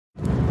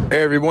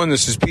Hey everyone,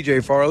 this is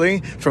PJ Farley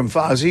from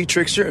Fozzy,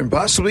 Trickster, and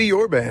possibly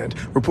your band,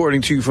 reporting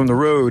to you from the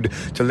road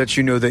to let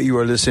you know that you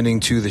are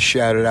listening to the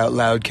Shout It Out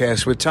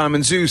Loudcast with Tom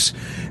and Zeus.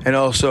 And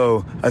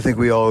also, I think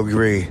we all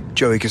agree,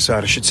 Joey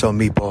Casada should sell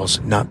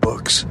meatballs, not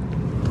books.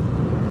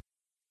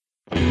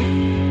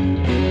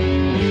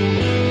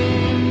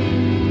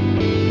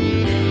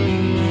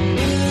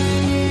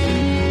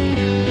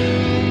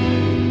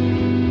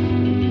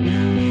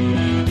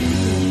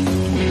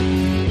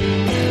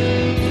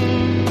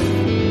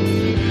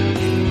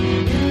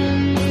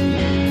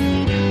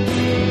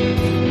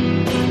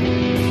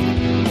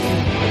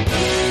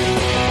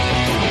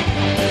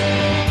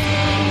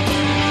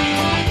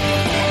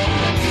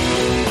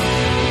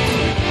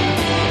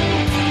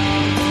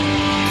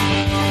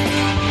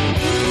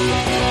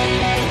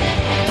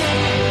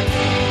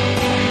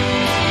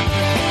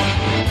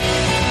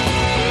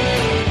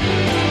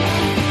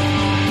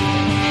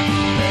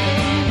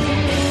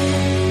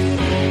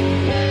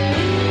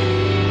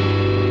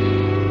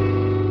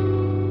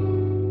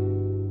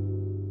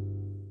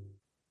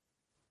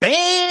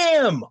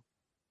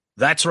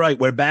 That's right.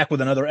 We're back with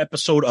another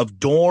episode of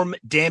Dorm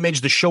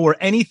Damage, the show where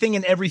anything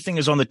and everything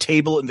is on the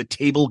table and the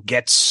table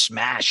gets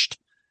smashed.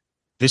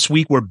 This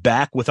week, we're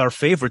back with our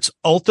favorites,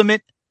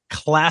 Ultimate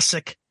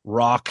Classic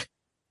Rock.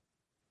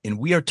 And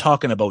we are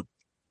talking about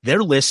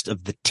their list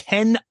of the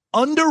 10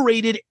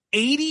 underrated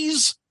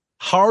 80s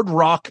hard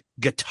rock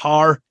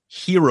guitar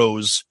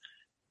heroes.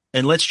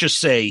 And let's just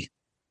say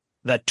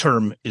that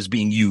term is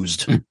being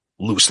used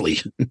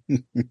loosely.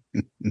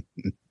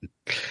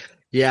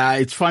 Yeah,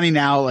 it's funny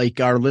now, like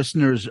our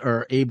listeners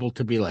are able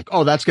to be like,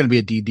 oh, that's going to be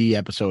a DD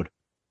episode.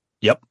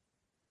 Yep.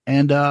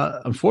 And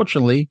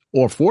unfortunately,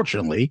 or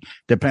fortunately,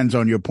 depends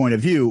on your point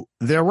of view,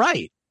 they're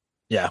right.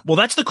 Yeah. Well,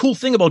 that's the cool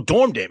thing about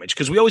Dorm Damage,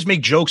 because we always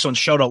make jokes on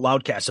Shout Out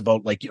Loudcast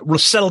about like, we'll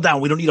settle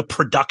down. We don't need a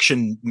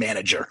production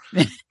manager.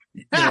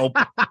 You know,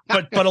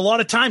 but a lot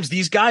of times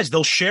these guys,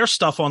 they'll share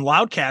stuff on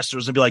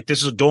Loudcasters and be like,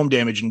 this is a Dorm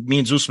Damage. And me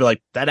and Zeus will be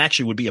like, that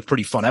actually would be a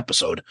pretty fun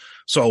episode.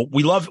 So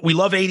we love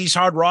 80s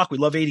hard rock. We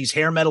love 80s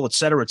hair metal, et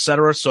cetera, et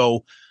cetera.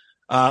 So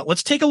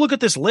let's take a look at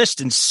this list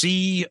and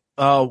see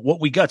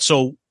what we got.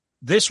 So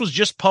this was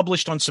just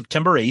published on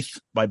September 8th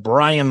by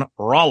Brian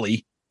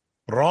Rowley.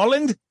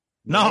 Roland?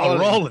 No,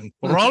 Roland.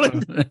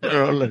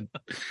 Roland.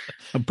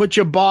 Put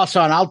your boss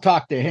on. I'll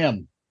talk to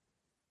him.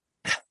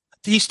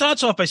 He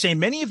starts off by saying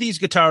many of these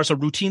guitarists are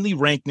routinely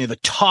ranked near the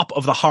top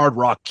of the hard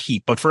rock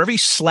heap, but for every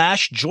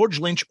Slash, George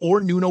Lynch, or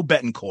Nuno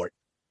Bettencourt,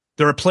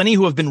 there are plenty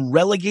who have been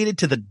relegated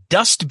to the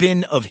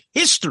dustbin of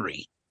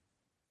history.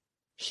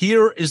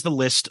 Here is the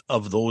list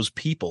of those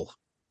people.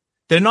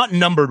 They're not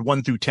numbered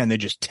 1 through 10, they're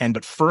just 10,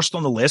 but first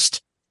on the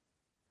list,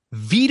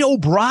 Vito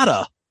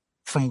Bratta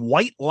from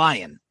White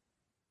Lion.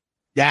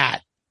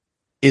 That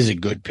is a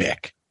good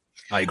pick.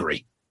 I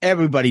agree.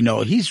 Everybody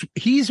knows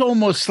he's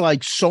almost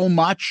like so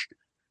much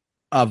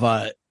of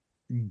a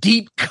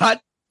deep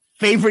cut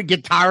favorite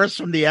guitarist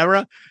from the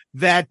era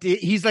that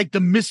he's like the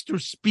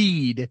Mr.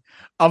 Speed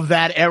of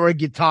that era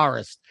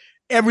guitarist.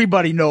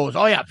 Everybody knows,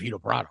 oh yeah, Vito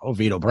Bratta. Oh,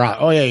 Vito Bratta.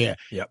 Oh yeah.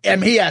 Yep.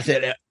 And he has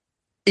an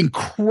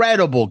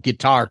incredible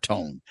guitar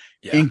tone.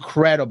 Yeah.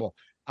 Incredible.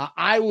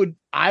 I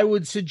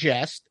would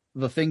suggest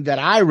the thing that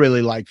I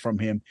really like from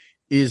him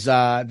is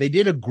they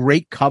did a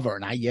great cover,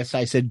 and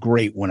I said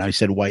great when I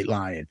said White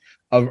Lion,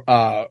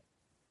 of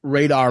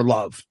Radar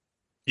Love.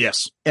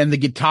 Yes. And the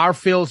guitar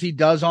fills he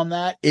does on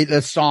that,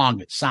 it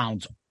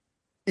sounds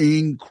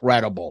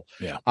incredible.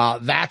 Yeah.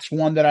 That's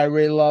one that I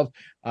really love.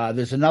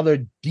 There's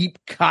another deep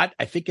cut.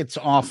 I think it's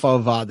off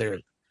of I don't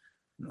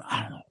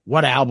know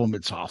what album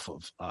it's off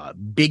of.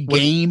 Big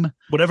Game.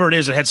 Whatever it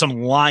is, it had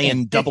some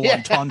lion double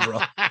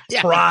entendre.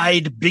 Yeah.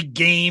 Pride, Big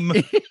Game.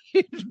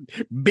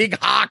 Big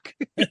Hawk.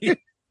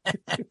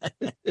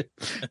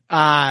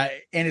 And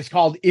it's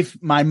called If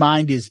My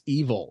Mind Is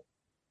Evil.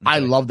 Okay. I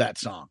love that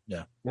song.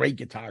 Yeah. Great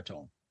guitar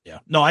tone. Yeah.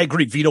 No, I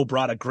agree. Vito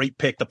Bratta, great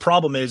pick. The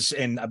problem is,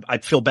 and I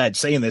feel bad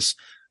saying this,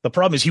 the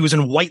problem is he was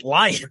in White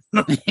Lion,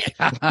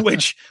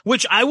 which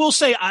I will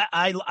say,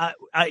 I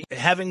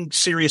having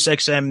Sirius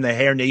XM, the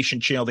Hair Nation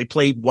channel, they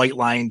played White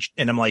Lion,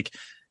 and I'm like,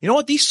 you know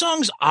what? These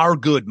songs are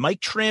good.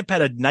 Mike Tramp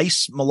had a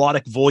nice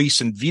melodic voice,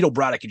 and Vito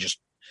Bratta can just,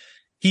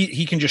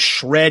 he can just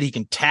shred, he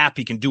can tap,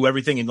 he can do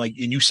everything. And like,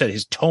 and you said,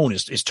 his tone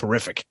is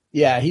terrific.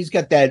 Yeah. He's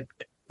got that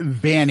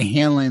Van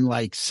Halen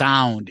like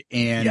sound,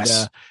 and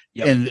yes.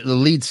 Yep. And the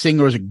lead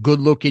singer is a good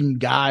looking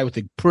guy with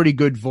a pretty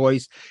good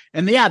voice.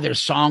 And yeah, their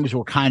songs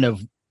were kind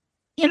of,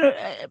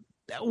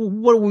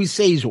 what do we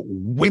say is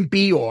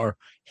wimpy or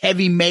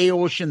heavy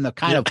male-ish in the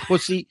kind of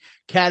pussy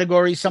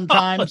category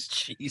sometimes.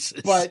 Oh,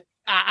 Jesus. But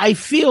I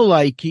feel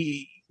like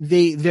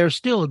they're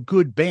still a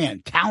good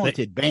band,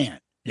 talented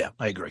band. Yeah,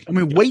 I agree. I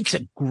mean, Wait's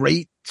a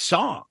great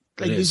song,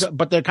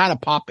 but they're kind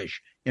of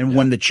popish. And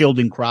When the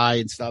Children Cry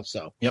and stuff.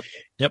 So, yep.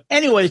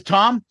 Anyways,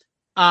 Tom,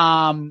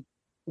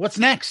 what's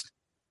next?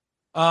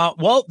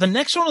 Well, the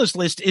next one on this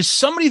list is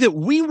somebody that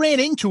we ran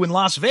into in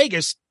Las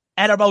Vegas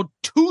at about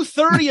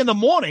 2:30 in the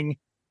morning.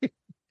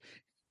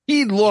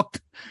 He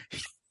looked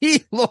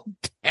He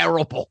looked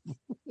terrible.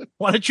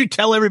 Why don't you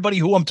tell everybody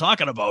who I'm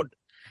talking about?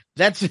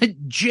 That's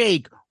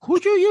Jake.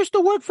 Who'd you used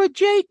to work for,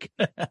 Jake?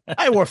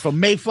 I work for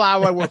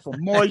Mayflower. I work for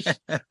Moist.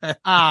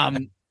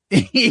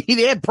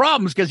 He had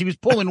problems because he was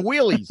pulling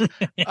wheelies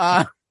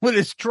with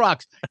his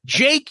trucks.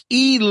 Jake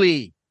E.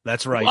 Lee.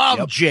 That's right.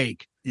 Love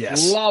Jake.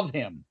 Yes. Love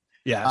him.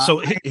 Yeah.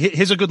 So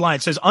here's a good line.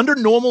 It says, under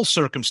normal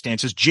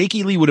circumstances, Jake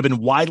E. Lee would have been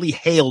widely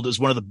hailed as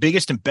one of the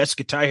biggest and best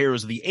guitar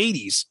heroes of the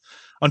 80s.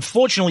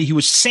 Unfortunately, he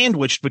was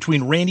sandwiched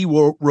between Randy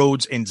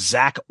Rhoads and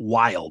Zakk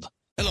Wylde.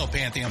 Hello,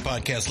 Pantheon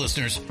podcast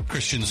listeners.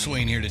 Christian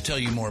Swain here to tell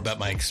you more about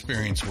my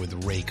experience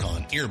with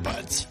Raycon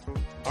earbuds.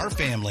 Our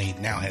family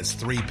now has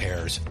 3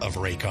 pairs of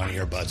Raycon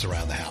earbuds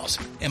around the house,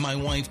 and my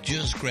wife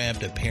just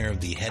grabbed a pair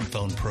of the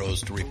Headphone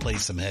Pros to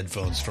replace some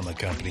headphones from a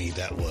company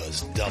that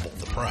was double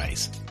the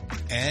price.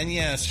 And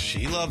yes,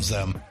 she loves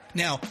them.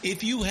 Now,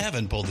 if you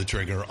haven't pulled the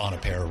trigger on a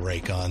pair of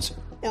Raycons,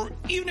 or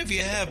even if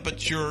you have,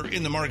 but you're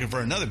in the market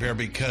for another pair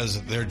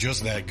because they're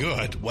just that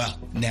good, well,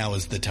 now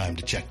is the time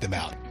to check them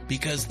out,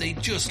 because they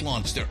just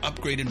launched their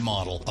upgraded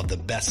model of the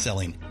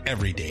best-selling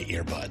everyday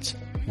earbuds.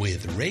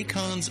 With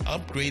Raycon's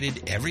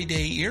upgraded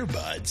everyday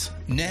earbuds,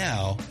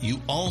 now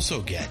you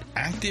also get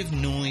active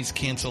noise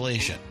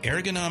cancellation,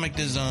 ergonomic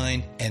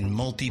design, and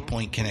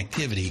multi-point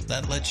connectivity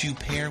that lets you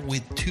pair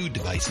with 2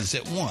 devices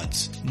at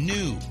once.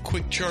 New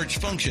quick charge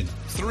function,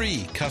 3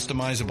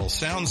 customizable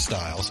sound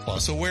styles,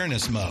 plus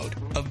awareness mode.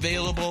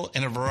 Available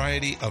in a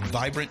variety of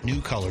vibrant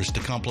new colors to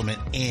complement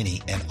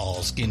any and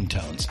all skin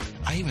tones.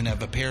 I even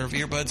have a pair of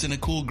earbuds in a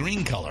cool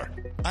green color.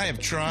 I have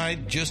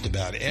tried just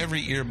about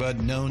every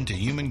earbud known to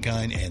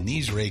humankind, and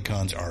these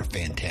Raycons are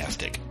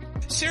fantastic.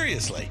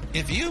 Seriously,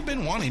 if you've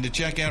been wanting to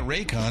check out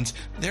Raycons,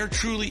 there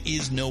truly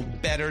is no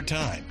better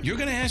time. You're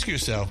going to ask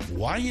yourself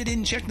why you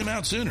didn't check them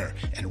out sooner,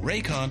 and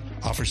Raycon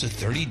offers a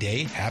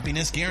 30-day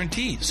happiness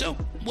guarantee. So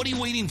what are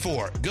you waiting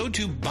for? Go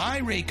to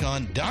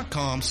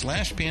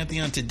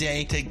buyraycon.com/Pantheon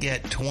today to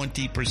get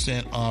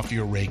 20% off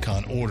your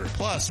Raycon order,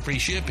 plus free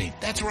shipping.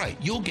 That's right,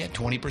 you'll get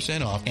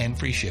 20% off and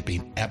free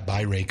shipping at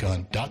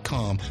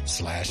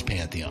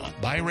buyraycon.com/Pantheon.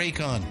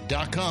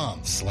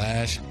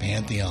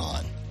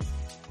 buyraycon.com/Pantheon.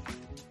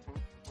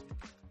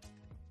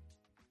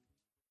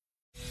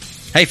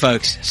 Hey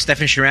folks,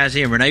 Stefan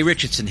Shirazi and Renee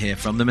Richardson here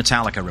from the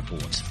Metallica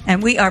Report.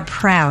 And we are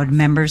proud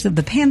members of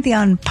the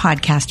Pantheon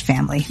podcast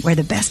family, where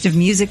the best of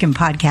music and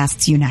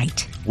podcasts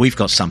unite. We've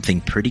got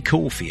something pretty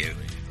cool for you.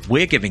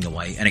 We're giving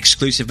away an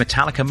exclusive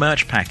Metallica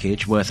merch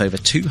package worth over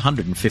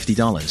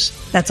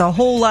 $250. That's a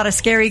whole lot of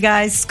Scary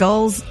Guys,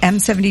 skulls,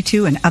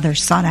 M72, and other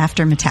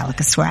sought-after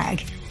Metallica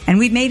swag. And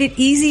we've made it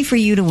easy for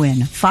you to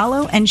win.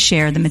 Follow and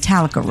share the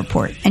Metallica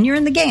Report, and you're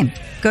in the game.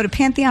 Go to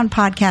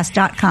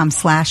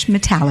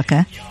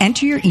pantheonpodcast.com/Metallica,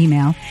 enter your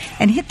email,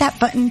 and hit that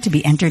button to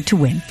be entered to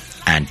win.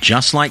 And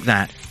just like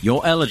that,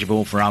 you're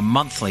eligible for our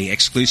monthly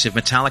exclusive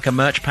Metallica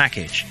merch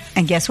package.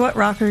 And guess what,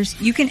 rockers?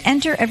 You can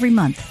enter every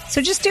month,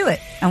 so just do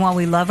it. And while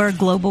we love our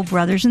global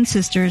brothers and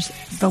sisters,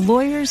 the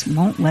lawyers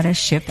won't let us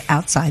ship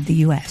outside the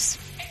U.S.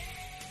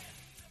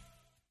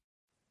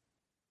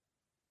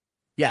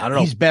 Yeah, I don't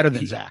know. He's better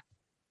than Zakk.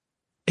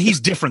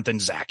 He's different than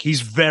Zakk. He's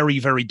very,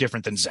 very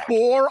different than Zakk.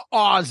 For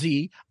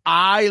Ozzy,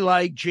 I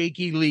like Jake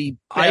E. Lee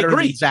better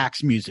than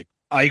Zack's music.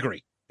 I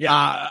agree.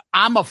 Yeah.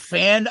 I'm a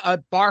fan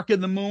of Bark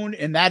in the Moon,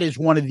 and that is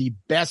one of the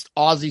best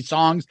Ozzy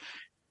songs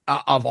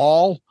of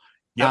all.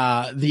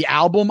 Yep. The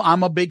album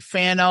I'm a big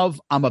fan of.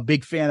 I'm a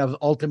big fan of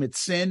Ultimate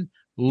Sin.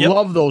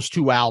 Love those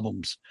 2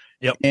 albums.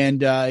 Yep.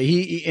 And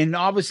and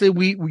obviously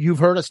you've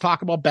heard us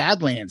talk about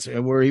Badlands,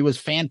 where he was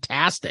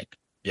fantastic.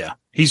 Yeah,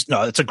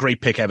 it's a great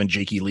pick having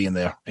Jake E. Lee in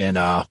there, and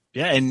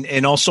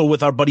and also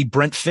with our buddy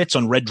Brent Fitz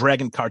on Red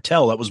Dragon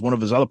Cartel. That was one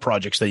of his other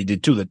projects that he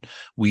did too. That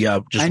we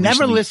just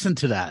never listened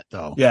to that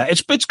though. Yeah,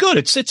 it's good.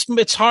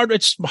 It's hard.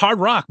 It's hard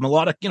rock,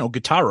 melodic,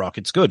 guitar rock.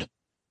 It's good.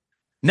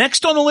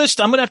 Next on the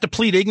list, I'm gonna have to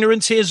plead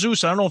ignorance here,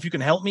 Zeus. I don't know if you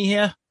can help me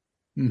here.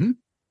 Mm-hmm.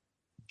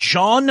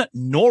 John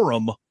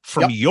Norum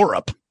from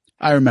Europe.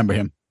 I remember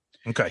him.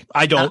 Okay,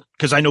 I don't,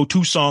 because I know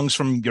 2 songs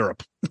from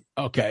Europe.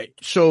 Okay,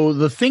 so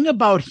the thing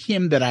about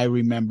him that I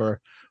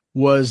remember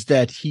was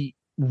that he,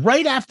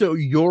 right after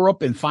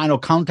Europe and Final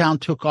Countdown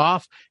took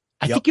off,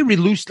 I think he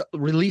released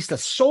a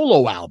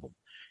solo album,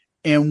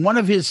 and one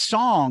of his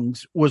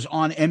songs was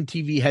on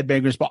MTV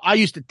Headbangers Ball. I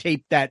used to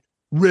tape that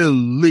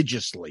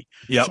religiously,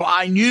 so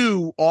I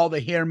knew all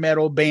the hair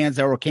metal bands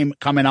that were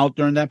coming out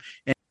during them.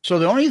 And so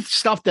the only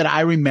stuff that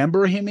I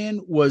remember him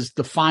in was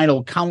the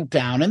Final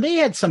Countdown, and they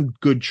had some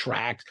good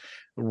tracks.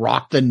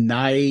 Rock the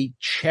Night,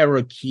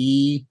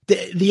 Cherokee.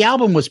 The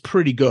album was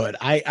pretty good.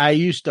 I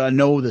used to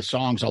know the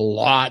songs a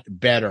lot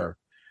better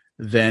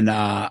than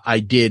I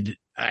did.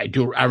 I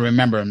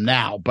remember him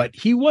now, but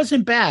he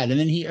wasn't bad. And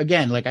then he,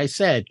 again, like I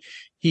said,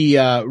 he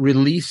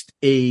released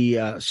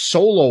a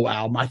solo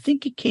album. I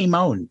think it came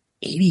out in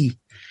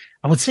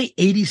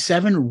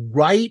 87,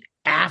 right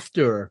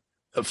after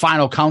the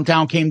Final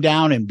Countdown came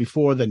down and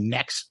before the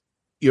next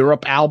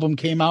Europe album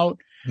came out.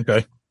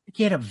 Okay.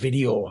 He had a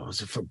video.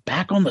 Was it for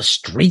Back on the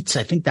Streets?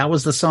 I think that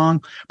was the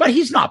song, but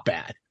he's not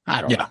bad.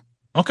 I don't know.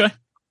 Okay.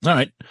 All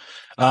right.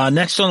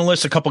 Next on the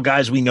list, a couple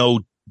guys we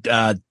know.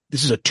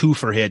 This is a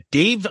twofer here.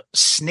 Dave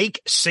Snake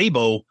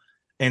Sabo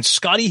and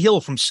Scotty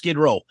Hill from Skid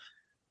Row.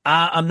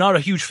 I'm not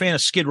a huge fan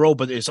of Skid Row,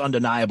 but it's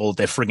undeniable that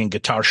their friggin'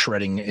 guitar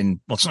shredding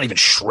it's not even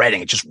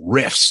shredding. It just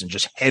riffs and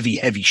just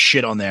heavy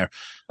shit on there,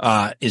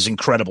 is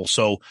incredible.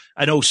 So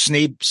I know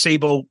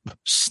Sabo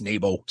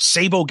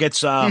gets,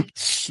 Sabo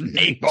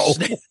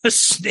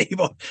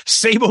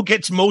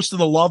gets most of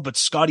the love, but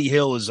Scotty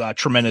Hill is,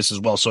 tremendous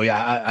as well. So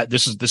yeah,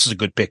 this is a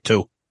good pick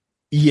too.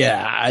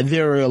 Yeah,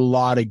 there are a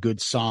lot of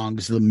good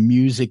songs. The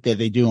music that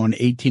they do on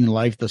 18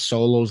 Life, the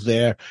solos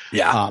there,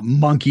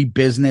 Monkey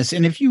Business.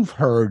 And if you've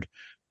heard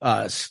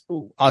us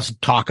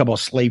talk about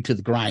Slave to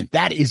the Grind,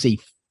 that is a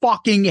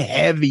fucking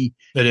heavy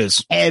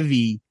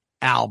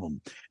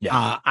album.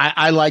 Yeah.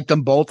 I like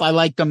them both. I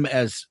like them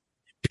as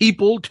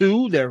people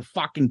too. They're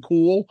fucking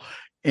cool.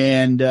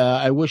 And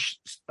I wish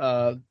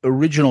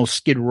original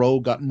Skid Row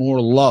got more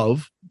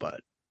love,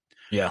 but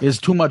there's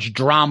too much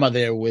drama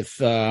there with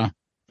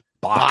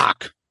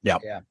Bach. Yeah.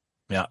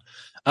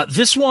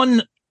 This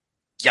one,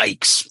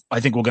 yikes. I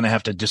think we're going to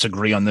have to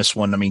disagree on this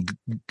one. I mean,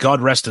 God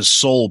rest his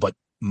soul, but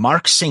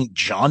Mark St.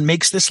 John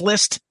makes this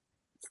list.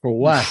 For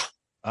what?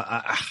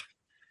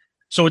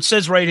 So it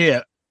says right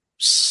here,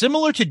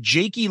 similar to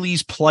Jakey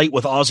Lee's plight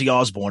with Ozzy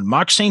Osbourne,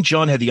 Mark St.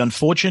 John had the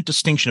unfortunate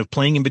distinction of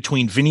playing in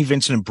between Vinnie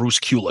Vincent and Bruce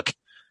Kulick.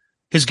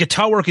 His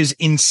guitar work is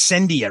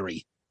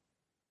incendiary.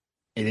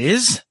 It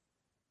is?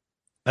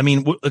 I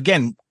mean,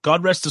 again,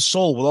 God rest his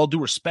soul, with all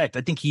due respect.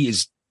 I think he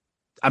is.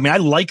 I mean, I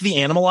like the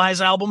Animalize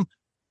album.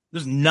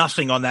 There's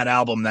nothing on that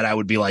album that I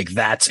would be like,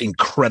 that's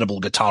incredible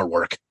guitar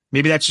work.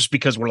 Maybe that's just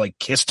because we're like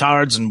Kiss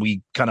tards and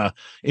we kind of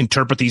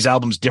interpret these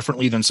albums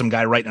differently than some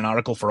guy writing an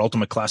article for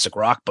Ultimate Classic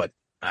Rock, but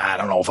I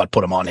don't know if I'd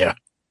put him on here.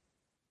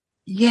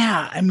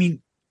 Yeah, I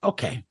mean,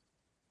 okay.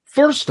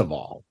 First of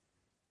all,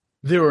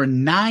 there are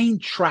 9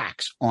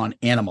 tracks on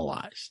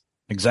Animalize.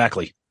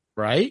 Exactly.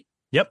 Right?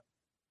 Yep.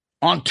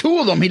 On 2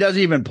 of them, he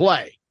doesn't even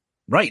play.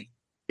 Right.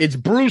 It's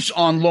Bruce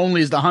on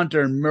Lonely as the Hunter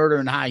and Murder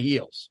in High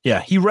Heels.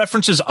 Yeah, he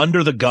references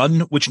Under the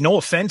Gun, which, no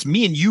offense,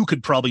 me and you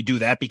could probably do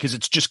that because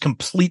it's just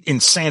complete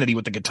insanity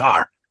with the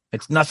guitar.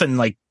 It's nothing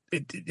like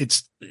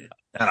it's.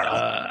 I don't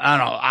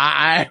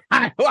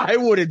know. I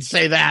wouldn't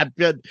say that,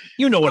 but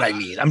you know what I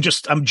mean. I'm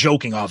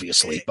joking,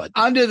 obviously, but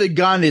Under the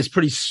Gun is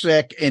pretty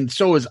sick, and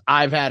so is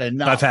I've Had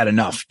Enough. I've Had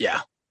Enough.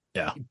 Yeah.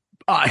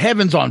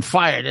 Heaven's on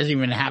Fire doesn't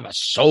even have a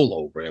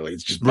solo, really.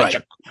 It's just a bunch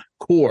of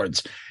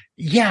chords.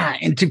 Yeah,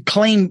 and to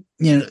claim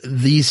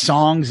these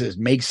songs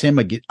makes him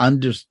what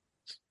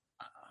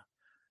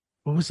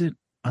was it?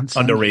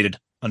 Underrated.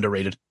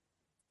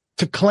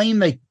 To claim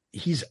that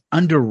he's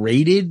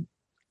underrated,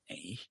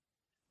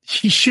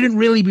 he shouldn't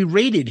really be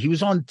rated. He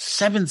was on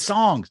 7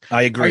 songs.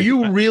 I agree. Are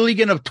you really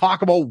going to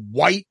talk about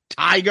White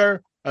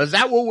Tiger? Is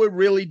that what we're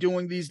really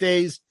doing these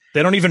days?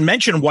 They don't even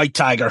mention White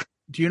Tiger.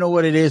 Do you know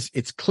what it is?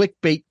 It's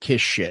clickbait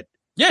Kiss shit.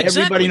 Yeah,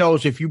 exactly. Everybody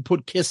knows if you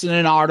put Kiss in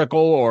an article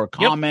or a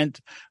comment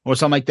or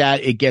something like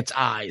that, it gets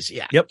eyes.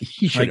 Yeah. Yep.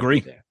 I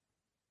agree.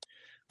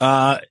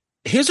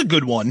 Here's a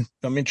good one.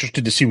 I'm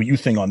interested to see what you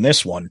think on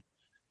this one.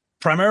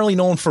 Primarily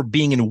known for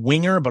being in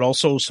Winger, but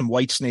also some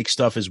Whitesnake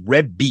stuff, is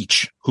Reb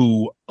Beach,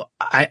 who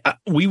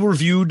we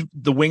reviewed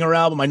the Winger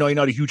album. I know you're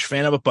not a huge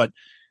fan of it, but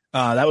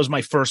that was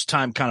my first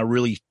time kind of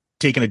really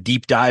taking a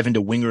deep dive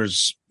into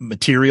Winger's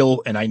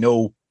material. And I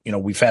know,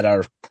 we've had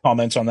our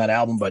comments on that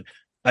album, but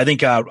I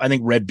think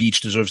Red Beach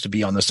deserves to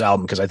be on this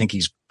album because I think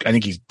he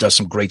does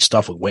some great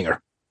stuff with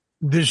Winger.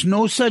 There's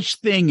no such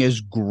thing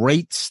as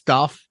great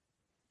stuff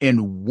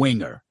in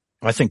Winger.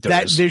 I think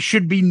there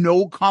should be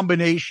no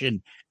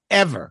combination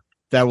ever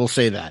that will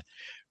say that.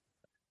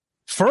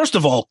 First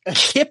of all,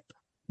 Kip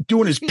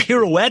doing his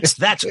pirouettes,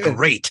 that's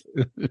great.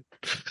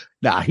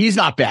 Nah, he's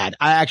not bad.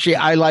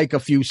 I like a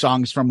few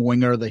songs from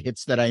Winger, the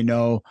hits that I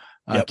know.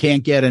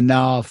 Can't Get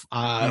Enough,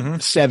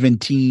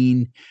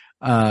 17.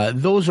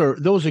 Those are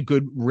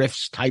good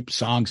riffs type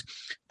songs.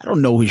 I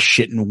don't know his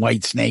shit in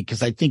Whitesnake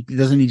because I think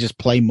doesn't he just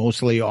play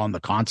mostly on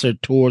the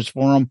concert tours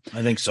for him?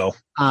 I think so.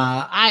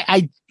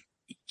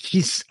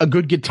 He's a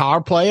good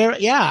guitar player.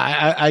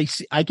 Yeah,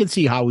 I can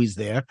see how he's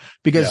there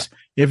because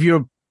if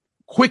you're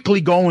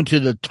quickly going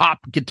to the top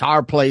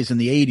guitar players in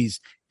the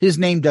 80s, his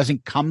name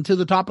doesn't come to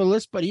the top of the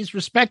list, but he's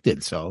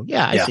respected. So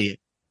I see it.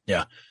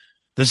 Yeah.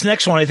 This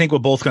next one, I think we're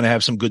both going to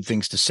have some good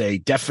things to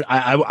say.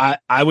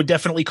 I would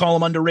definitely call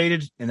him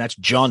underrated, and that's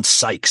John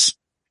Sykes.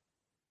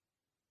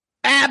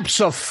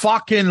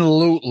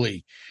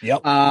 Abso-fucking-lutely.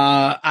 Yep.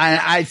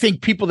 I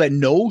think people that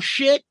know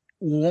shit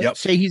won't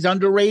say he's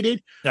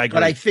underrated. I agree.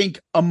 But I think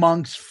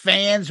amongst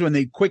fans, when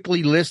they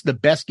quickly list the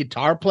best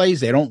guitar plays,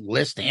 they don't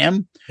list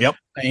him. Yep.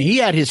 And he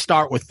had his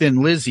start with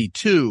Thin Lizzy,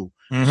 too.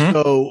 Mm-hmm.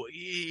 So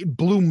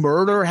Blue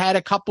Murder had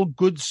a couple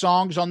good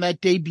songs on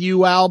that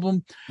debut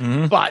album.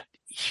 Mm-hmm. But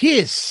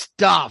his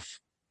stuff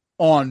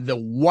on the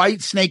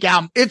Whitesnake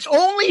album, it's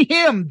only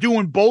him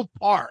doing both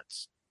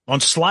parts. On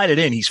Slide It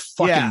In, he's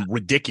fucking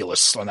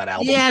ridiculous on that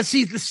album. Yeah,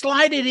 see, the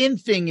Slide It In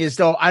thing is,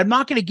 though, I'm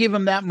not going to give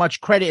him that much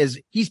credit as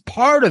he's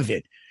part of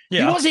it.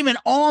 He wasn't even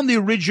on the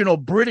original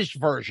British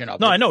version of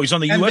it. No, I know. He's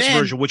on the US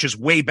version, which is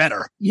way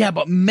better. Yeah,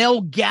 but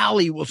Mel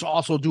Galley was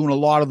also doing a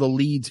lot of the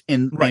leads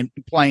in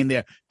playing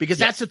there, because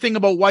that's the thing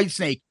about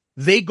Whitesnake.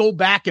 They go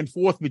back and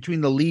forth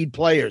between the lead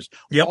players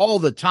all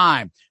the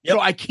time. So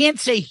I can't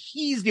say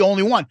he's the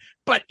only one,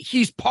 but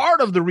he's part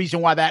of the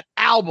reason why that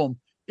album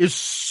is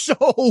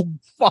so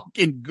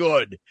fucking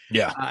good.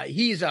 Yeah.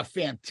 He's a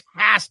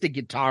fantastic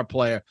guitar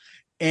player.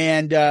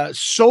 And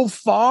so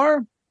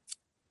far,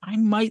 I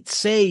might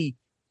say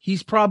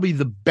he's probably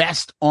the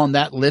best on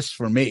that list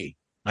for me.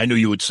 I knew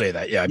you would say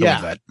that. Yeah, I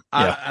believe that.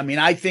 Yeah. I mean,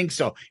 I think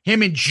so.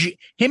 Him and Jay.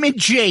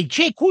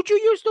 Jake, who'd you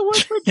use to work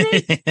for,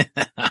 Jake?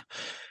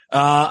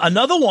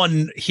 Another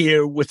one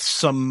here with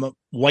some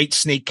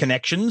Whitesnake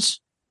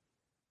connections.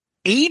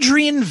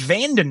 Adrian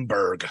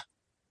Vandenberg.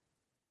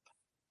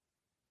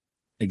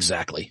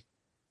 Exactly.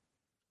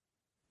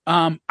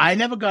 I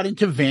never got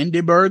into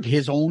Vandenberg,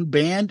 his own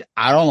band.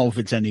 I don't know if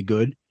it's any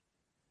good.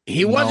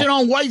 He wasn't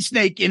on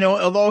Whitesnake,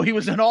 although he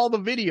was in all the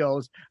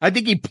videos. I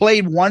think he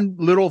played one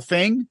little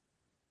thing.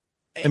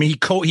 I mean,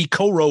 he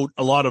co-wrote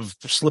a lot of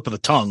Slip of the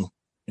Tongue.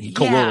 He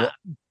co-wrote,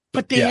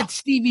 but they had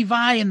Stevie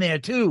Vai in there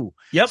too.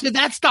 Yep. So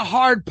that's the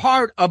hard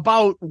part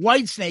about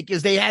Whitesnake,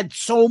 is they had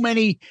so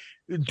many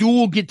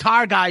dual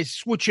guitar guys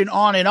switching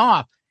on and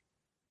off.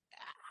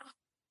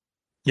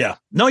 Yeah.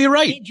 No, you're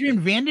right.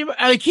 Adrian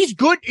Vandenberg, he's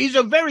good. He's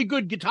a very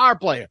good guitar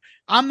player.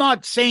 I'm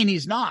not saying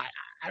he's not.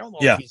 I don't know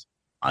if he's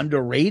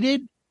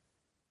underrated.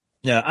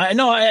 Yeah, I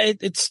know. I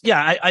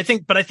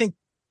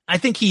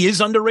think he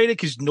is underrated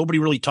because nobody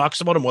really talks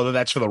about him, whether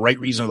that's for the right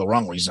reson or the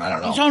wrong reason. I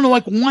don't know. He's on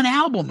like one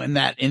album in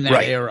that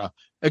era,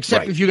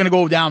 except if you're going to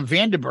go down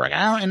Vandenberg.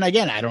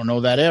 I don't know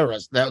that era,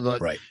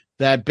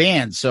 that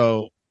band.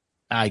 So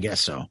I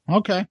guess so.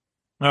 Okay.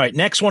 All right.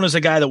 Next one is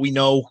a guy that we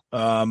know.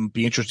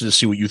 Be interested to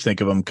see what you think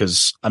of him,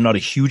 because I'm not a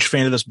huge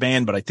fan of this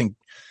band, but I think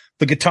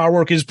the guitar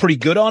work is pretty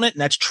good on it.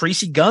 And that's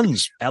Tracy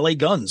Guns, LA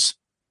Guns.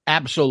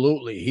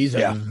 Absolutely. He's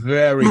a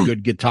very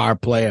good guitar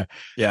player.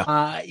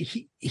 Yeah.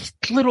 He's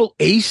a little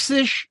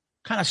ace-ish,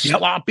 kind of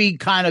sloppy,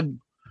 kind of,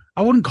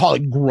 I wouldn't call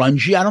it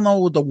grungy. I don't know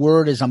what the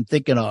word is I'm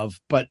thinking of,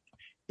 but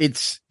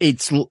it's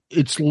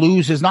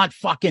loose. It's not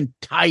fucking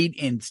tight,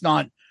 and it's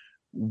not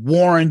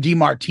Warren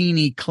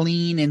DeMartini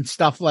clean and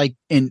stuff like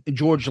in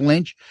George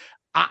Lynch.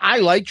 I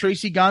like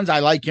Tracy Guns. I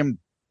like him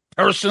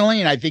personally,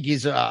 and I think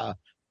he's a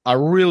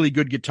really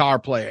good guitar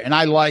player. And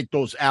I like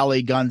those LA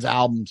Guns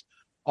albums.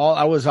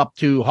 I was up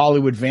to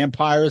Hollywood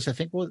Vampires, I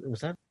think.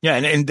 Was that? Yeah,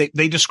 and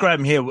they describe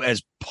him here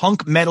as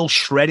punk metal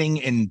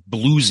shredding and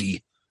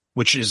bluesy,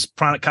 which is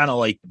kind of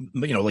like,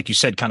 like you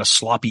said, kind of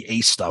sloppy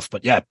Ace stuff.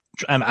 But yeah,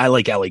 I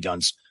like LA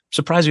Guns.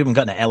 Surprised we haven't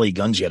gotten to LA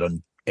Guns yet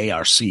on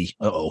ARC.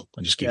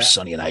 I just gave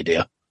Sonny an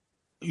idea.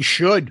 You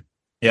should.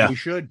 Yeah. You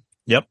should.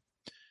 Yep.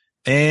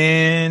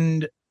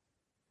 And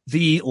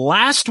the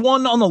last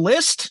one on the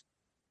list,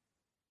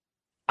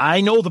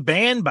 I know the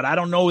band, but I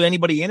don't know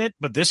anybody in it.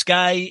 But this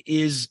guy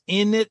is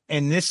in it,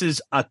 and this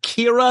is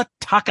Akira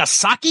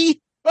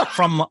Takasaki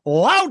from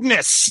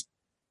Loudness.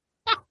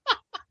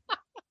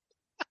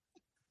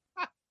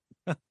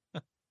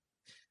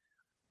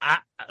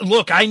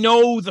 Look, I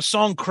know the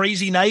song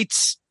Crazy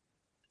Nights.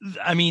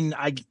 I mean,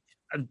 I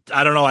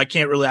don't know. I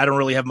don't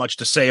really have much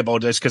to say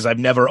about this because I've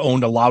never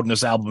owned a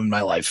Loudness album in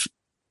my life.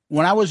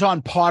 When I was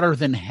on Potter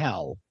Than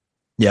Hell.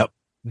 Yep.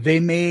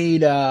 They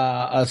made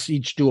us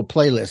each do a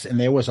playlist, and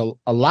there was a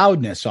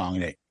Loudness song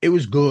in it. It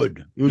was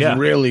good. It was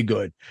really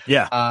good.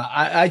 Yeah.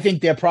 I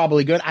think they're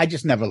probably good. I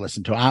just never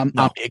listened to it. I'm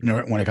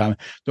ignorant when it comes.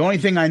 The only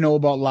thing I know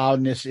about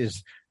Loudness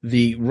is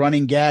the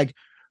running gag.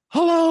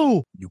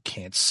 Hello. You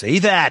can't say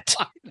that.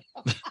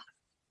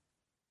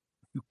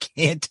 You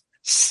can't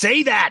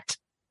say that.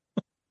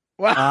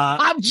 Well,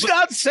 I'm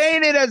not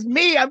saying it as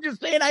me. I'm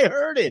just saying I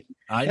heard it.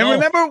 I know.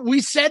 And remember,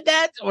 we said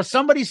that, or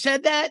somebody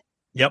said that.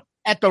 Yep.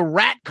 At the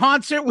Rat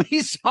concert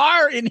we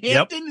saw in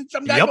Hampton, and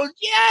some guy goes,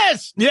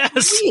 "Yes,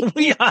 yes,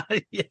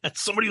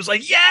 Somebody was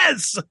like,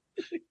 "Yes,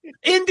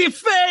 in the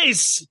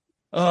face."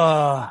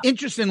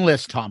 Interesting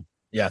list, Tom.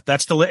 Yeah,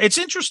 that's the list. It's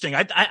interesting.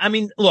 I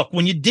mean, look,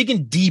 when you're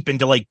digging deep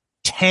into like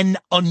 10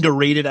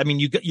 underrated, I mean,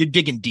 you're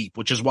digging deep,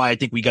 which is why I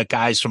think we got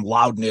guys from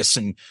Loudness,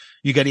 and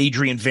you got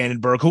Adrian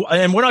Vandenberg, who,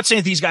 and we're not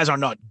saying these guys are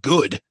not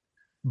good,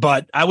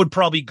 but I would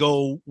probably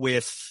go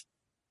with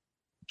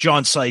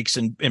John Sykes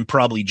and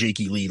probably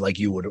Jakey Lee, like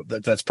you would.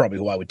 That's probably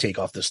who I would take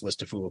off this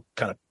list if we were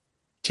kind of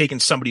taking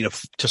somebody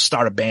to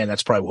start a band.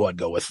 That's probably who I'd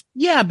go with.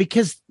 Yeah,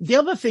 because the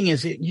other thing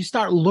is, you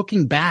start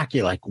looking back,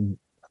 you're like,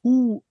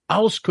 who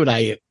else could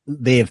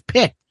they have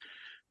picked?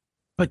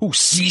 But who?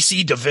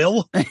 CeCe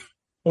DeVille?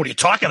 What are you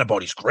talking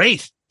about? He's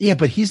great. Yeah,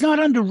 but he's not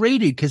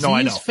underrated because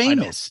he's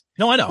famous.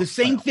 I know. The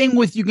same thing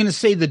with, you're going to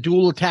say the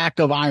Dual Attack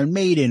of Iron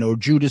Maiden or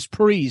Judas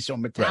Priest or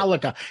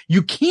Metallica. Right.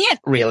 You can't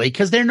really,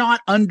 because they're not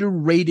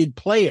underrated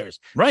players.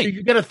 Right. So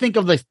you got to think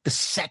of the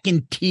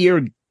second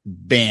tier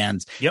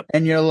bands. Yep.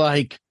 And you're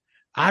like,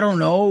 I don't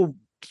know,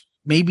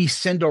 maybe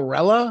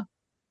Cinderella?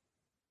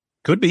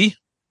 Could be.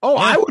 Oh,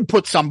 yeah. I would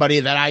put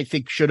somebody that I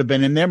think should have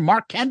been in there.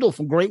 Mark Kendall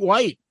from Great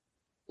White.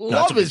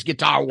 Love his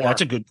guitar work.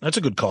 That's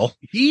a good call.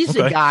 He's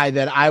a guy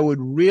that I would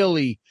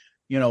really,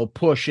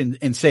 push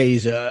and say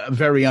he's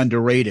very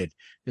underrated.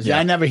 Because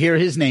I never hear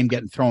his name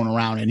getting thrown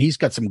around, and he's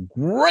got some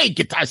great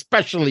guitar,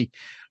 especially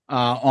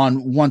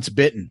on Once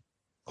Bitten.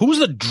 Who was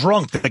the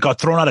drunk that got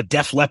thrown out of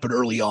Def Leppard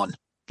early on?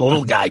 The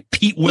little guy,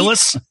 Pete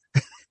Willis.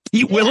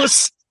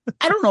 Willis.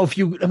 I don't know if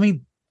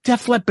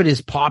Def Leppard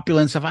is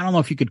popular and stuff. I don't know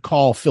if you could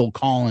call Phil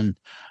Collins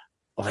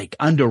like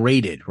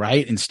underrated,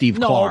 right? And Steve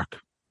Clark.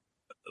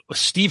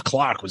 Steve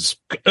Clark was.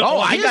 I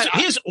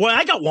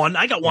got one.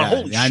 Yeah,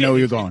 Holy shit! I know where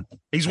you're going.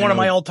 He's one of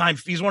my all-time.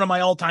 He's one of my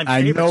all-time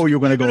favorites. I know you're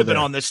going to go there. Been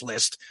on this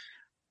list,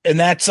 and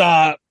that's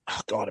I'm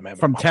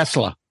from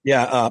Tesla.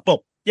 Yeah.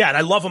 And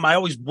I love him. I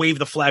always wave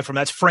the flag from.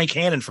 That's Frank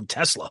Hannon from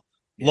Tesla.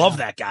 Love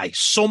that guy.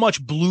 So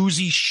much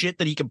bluesy shit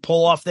that he can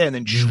pull off there and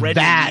then shred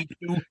that.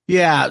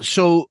 Yeah.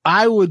 So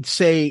I would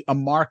say a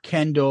Mark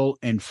Kendall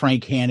and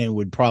Frank Hannon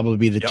would probably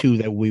be the two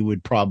that we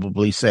would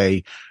probably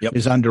say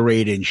is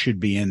underrated and should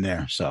be in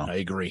there. So I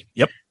agree.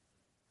 Yep.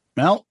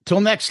 Well,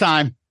 till next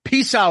time.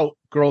 Peace out,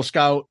 Girl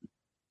Scout.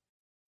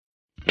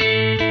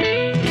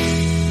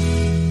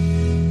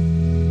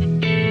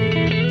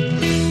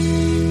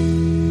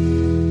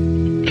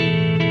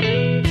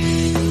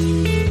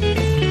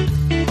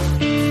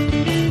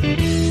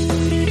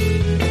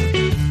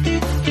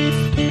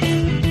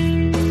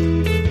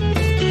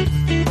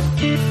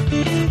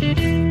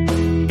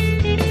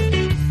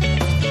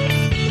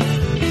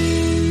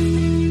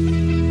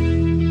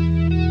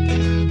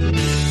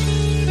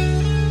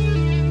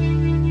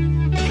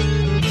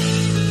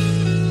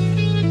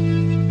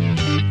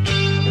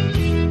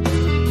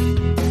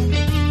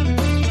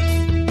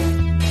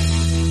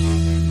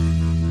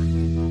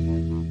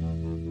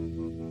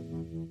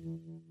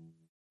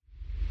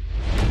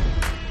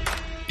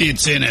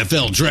 It's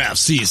NFL draft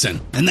season,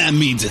 and that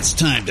means it's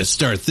time to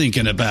start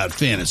thinking about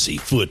fantasy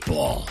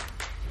football.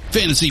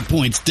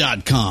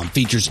 FantasyPoints.com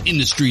features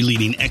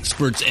industry-leading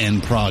experts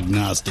and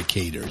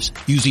prognosticators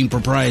using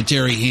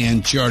proprietary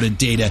hand-charted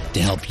data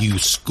to help you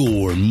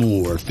score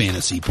more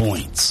fantasy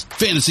points.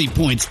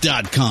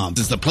 FantasyPoints.com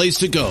is the place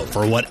to go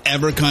for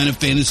whatever kind of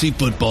fantasy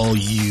football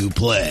you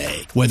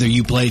play. Whether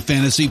you play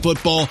fantasy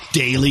football,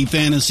 daily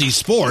fantasy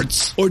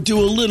sports, or do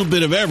a little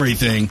bit of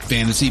everything,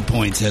 Fantasy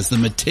Points has the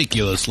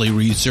meticulously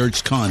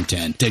researched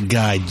content to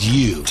guide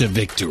you to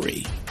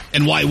victory.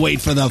 And why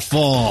wait for the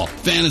fall?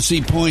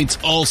 Fantasy Points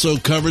also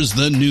covers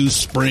the new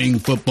spring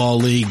football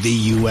league,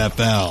 the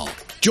UFL.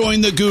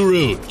 Join the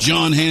guru,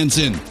 John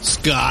Hansen,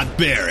 Scott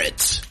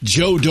Barrett,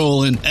 Joe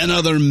Dolan, and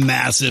other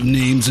massive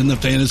names in the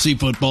fantasy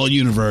football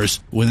universe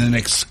with an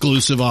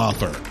exclusive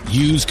offer.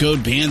 Use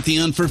code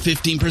Pantheon for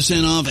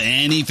 15% off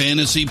any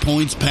Fantasy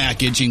Points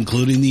package,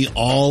 including the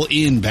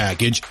all-in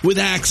package, with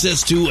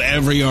access to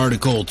every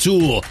article,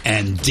 tool,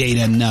 and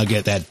data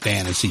nugget that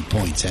Fantasy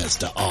Points has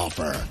to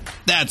offer.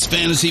 That's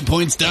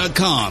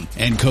FantasyPoints.com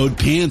and code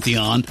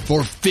Pantheon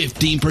for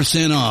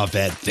 15% off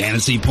at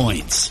Fantasy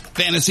Points.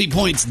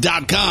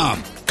 FantasyPoints.com.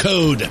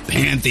 Code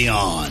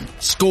Pantheon.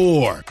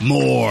 Score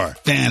more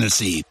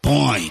fantasy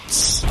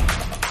points.